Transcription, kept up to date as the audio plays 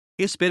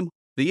Ispim,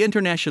 the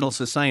International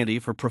Society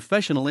for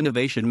Professional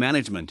Innovation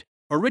Management,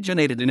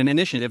 originated in an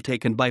initiative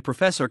taken by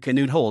Professor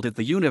Knut Holt at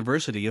the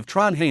University of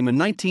Trondheim in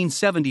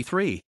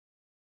 1973.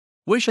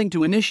 Wishing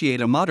to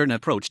initiate a modern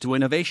approach to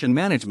innovation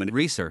management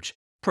research,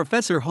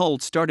 Professor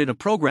Holt started a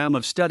program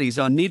of studies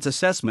on needs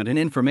assessment and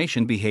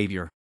information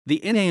behavior,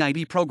 the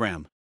NAIB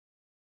Program.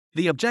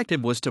 The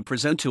objective was to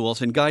present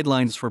tools and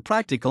guidelines for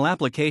practical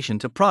application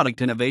to product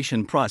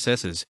innovation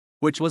processes,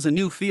 which was a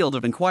new field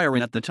of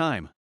inquiry at the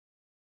time.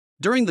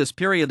 During this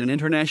period, an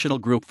international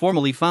group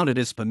formally founded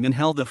Ispim and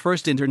held the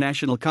first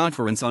international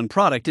conference on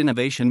product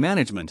innovation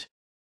management.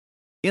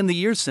 In the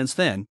years since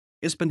then,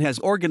 Ispim has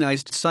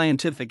organized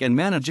scientific and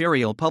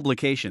managerial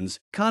publications,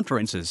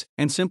 conferences,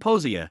 and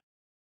symposia.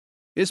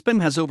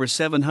 Ispim has over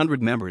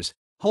 700 members,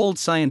 holds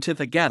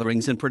scientific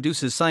gatherings, and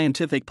produces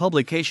scientific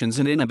publications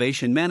in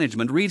innovation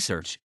management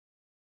research.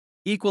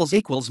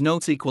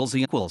 Notes